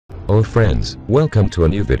Oh friends, welcome to a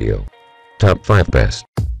new video. Top 5 best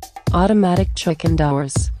Automatic chicken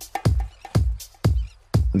doors.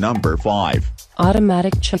 Number 5.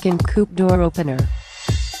 Automatic chicken coop door opener.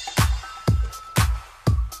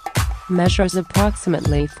 Measures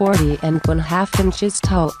approximately 40 and 1/2 inches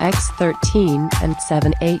tall x 13 and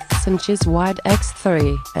 7/8 inches wide x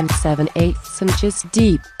 3 and 7/8 inches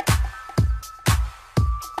deep.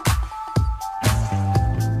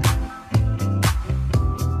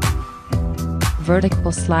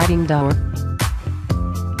 Vertical sliding door.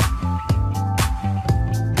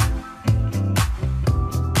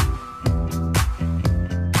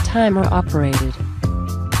 Timer operated.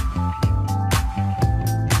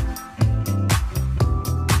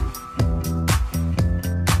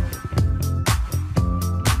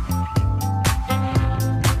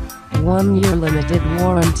 One-year limited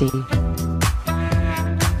warranty.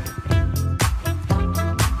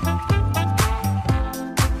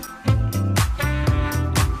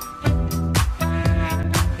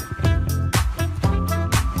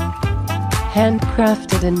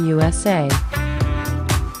 Handcrafted in USA.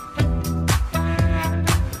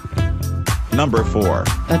 Number 4.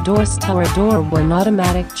 A Doorstower door one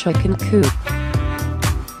automatic chicken coop.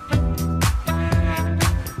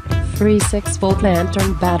 Free 6-volt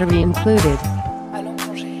lantern battery included. Allons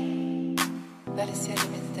plonger vers les cieux de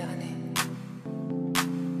Méditerranée.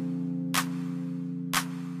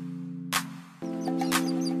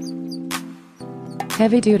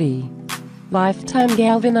 Heavy duty. Lifetime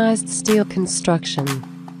galvanized steel construction.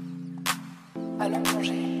 Allons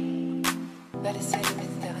plonger vers les cieux de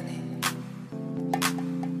Méditerranée.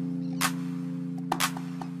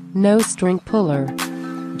 No string puller.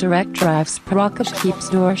 Direct drive sprocket keeps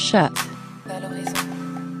door shut. Vers l'horizon.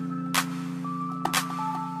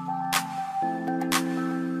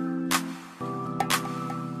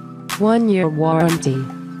 One-year warranty.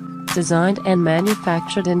 Designed and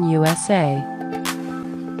manufactured in USA.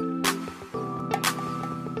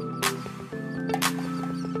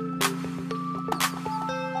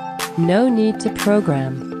 No need to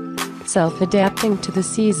program. Self-adapting to the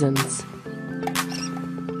seasons.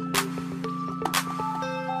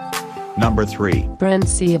 Number 3.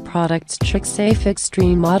 Brencia Products TrickSafe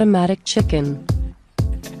Extreme Automatic Chicken.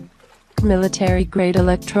 Military-grade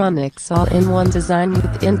electronics all-in-one design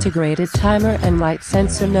with integrated timer and light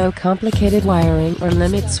sensor, no complicated wiring or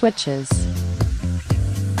limit switches.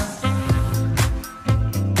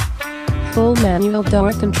 Full manual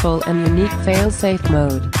door control and unique fail-safe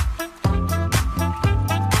mode.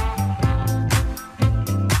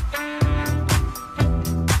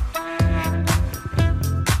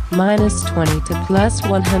 -20 to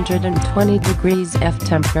 +120 degrees F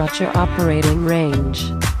temperature operating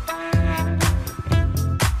range.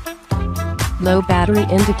 Low battery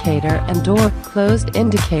indicator and door closed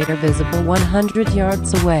indicator visible 100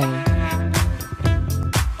 yards away.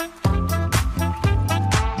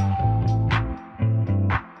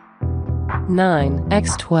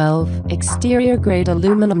 X12 exterior grade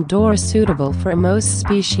aluminum door suitable for most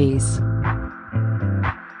species.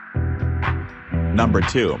 Number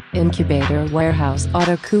 2. Incubator warehouse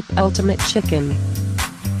auto coop ultimate chicken.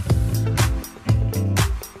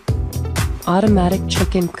 Automatic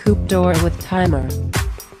chicken coop door with timer.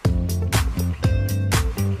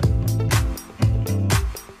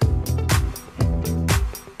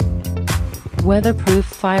 Weatherproof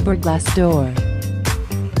fiberglass door.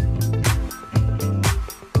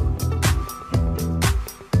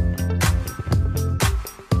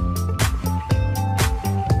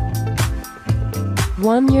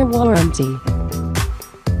 One-year warranty.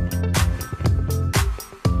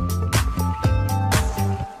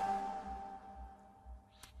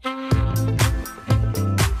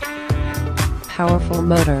 Powerful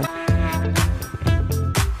motor.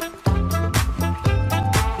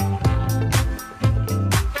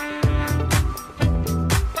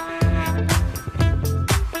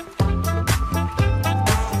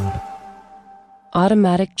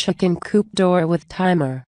 Automatic chicken coop door with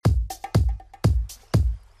timer.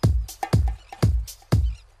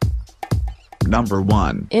 Number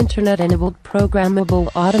 1. Internet-enabled programmable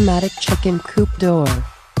automatic chicken coop door.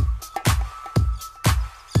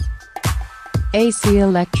 AC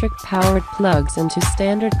electric powered plugs into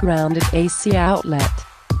standard grounded AC outlet.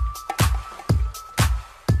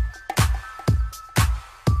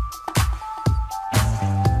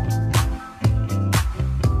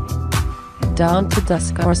 Dawn to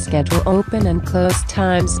dusk or schedule open and close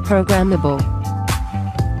times programmable.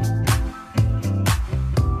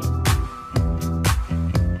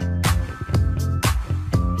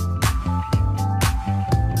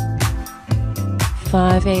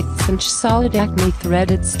 5/8 inch solid Acme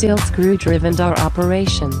threaded steel screw-driven door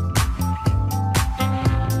operation.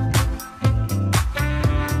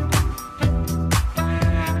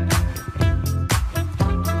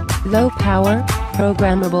 Low power,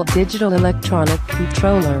 programmable digital electronic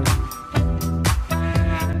controller.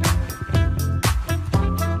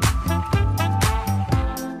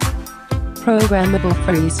 Programmable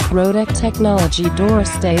freeze protect technology door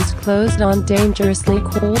stays closed on dangerously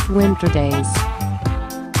cold winter days.